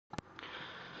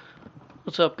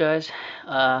What's up, guys?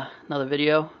 Another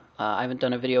video. I haven't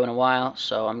done a video in a while,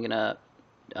 so I'm gonna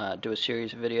do a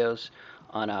series of videos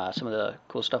on some of the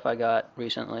cool stuff I got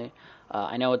recently.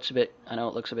 I know it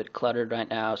looks a bit cluttered right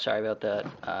now. Sorry about that.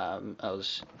 I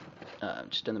was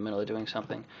just in the middle of doing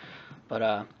something,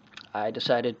 but I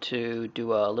decided to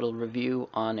do a little review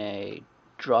on a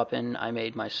drop-in I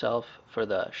made myself for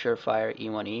the SUREFIRE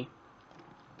E1E.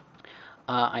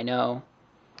 I know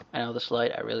this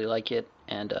light. I really like it,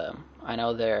 and I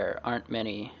know there aren't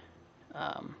many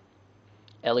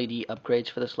LED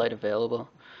upgrades for this light available,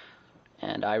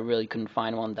 and I really couldn't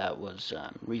find one that was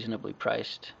reasonably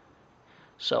priced,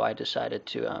 so I decided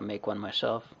to make one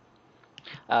myself.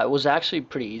 It was actually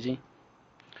pretty easy,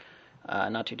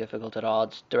 not too difficult at all.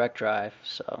 It's direct drive,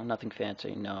 so nothing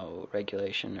fancy, no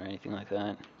regulation or anything like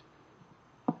that.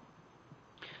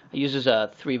 It uses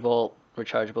a 3-volt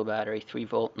rechargeable battery, 3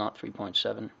 volt, not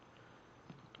 3.7.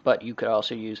 But you could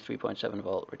also use 3.7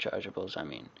 volt rechargeables. I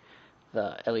mean,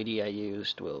 the LED I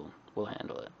used will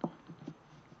handle it.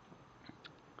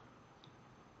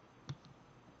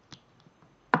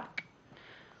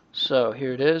 So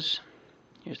here it is.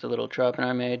 Here's the little drop-in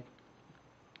I made.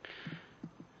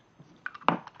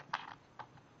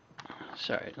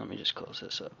 Sorry, let me just close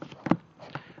this up.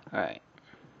 Alright.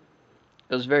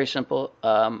 It was very simple.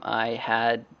 I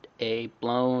had a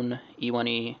blown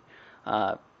E1E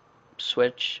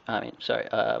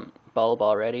bulb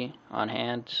already on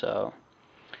hand, so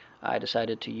I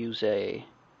decided to use a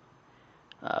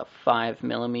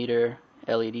 5mm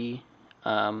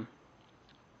LED.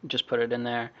 Just put it in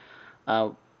there.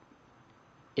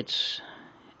 It's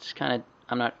kind of,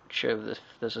 I'm not sure if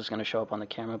this is going to show up on the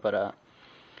camera, but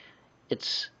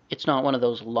it's not one of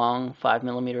those long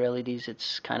 5mm LEDs.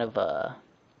 It's kind of a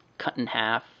cut in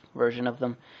half version of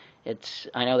them.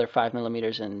 I know they're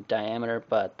 5mm in diameter,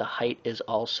 but the height is it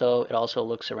also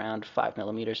looks around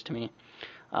 5mm to me.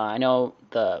 I know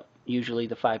usually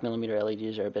the 5mm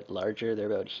LEDs are a bit larger.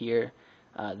 They're about here.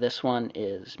 This one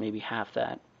is maybe half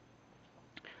that.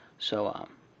 So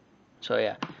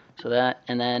yeah. So that,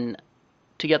 and then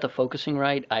to get the focusing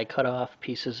right, I cut off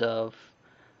pieces of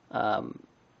kind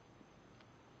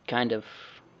of,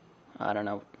 I don't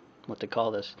know what to call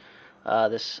this,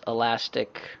 this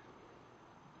elastic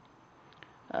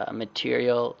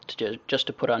material just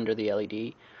to put under the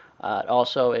LED.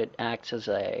 Also, it acts as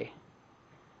a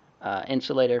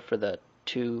insulator for the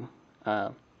two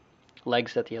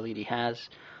legs that the LED has.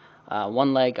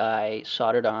 One leg I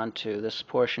soldered onto this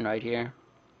portion right here,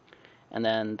 and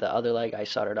then the other leg I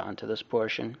soldered onto this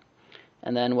portion.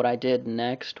 And then what I did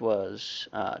next was,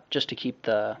 just to keep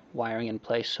the wiring in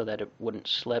place so that it wouldn't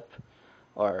slip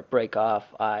or break off,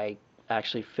 I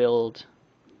actually filled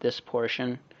this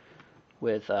portion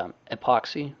with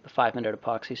epoxy, the 500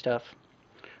 epoxy stuff.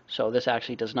 So this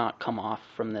actually does not come off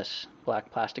from this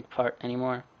black plastic part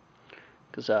anymore,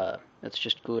 because it's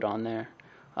just glued on there.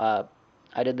 I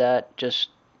did that, just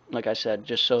like I said,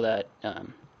 just so that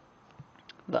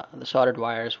the soldered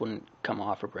wires wouldn't come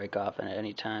off or break off at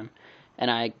any time.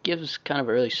 And it gives kind of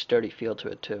a really sturdy feel to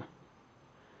it too.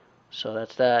 So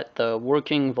that's that. The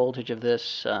working voltage of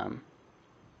this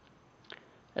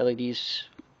LEDs,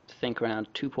 think around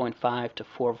 2.5 to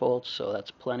 4 volts, so that's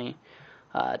plenty.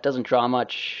 It doesn't draw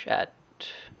much at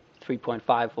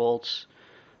 3.5 volts.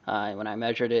 When I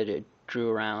measured it, it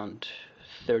drew around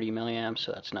 30 milliamps,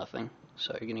 so that's nothing.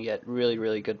 So you're going to get really,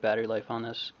 really good battery life on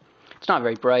this. It's not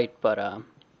very bright, but I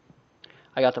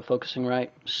got the focusing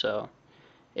right, so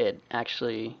it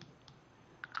actually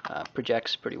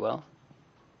projects pretty well.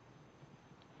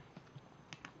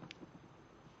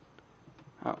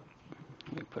 Oh,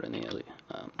 let me put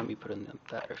in the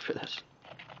battery for this.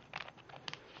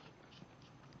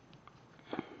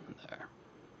 There.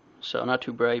 So not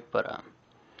too bright, but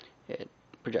it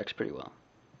projects pretty well.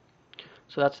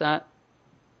 So that's that.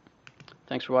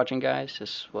 Thanks for watching, guys.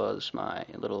 This was my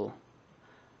little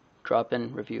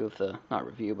drop-in review of the, not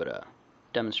review, but a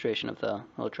demonstration of the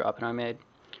little drop-in I made.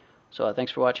 So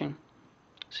thanks for watching.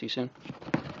 See you soon.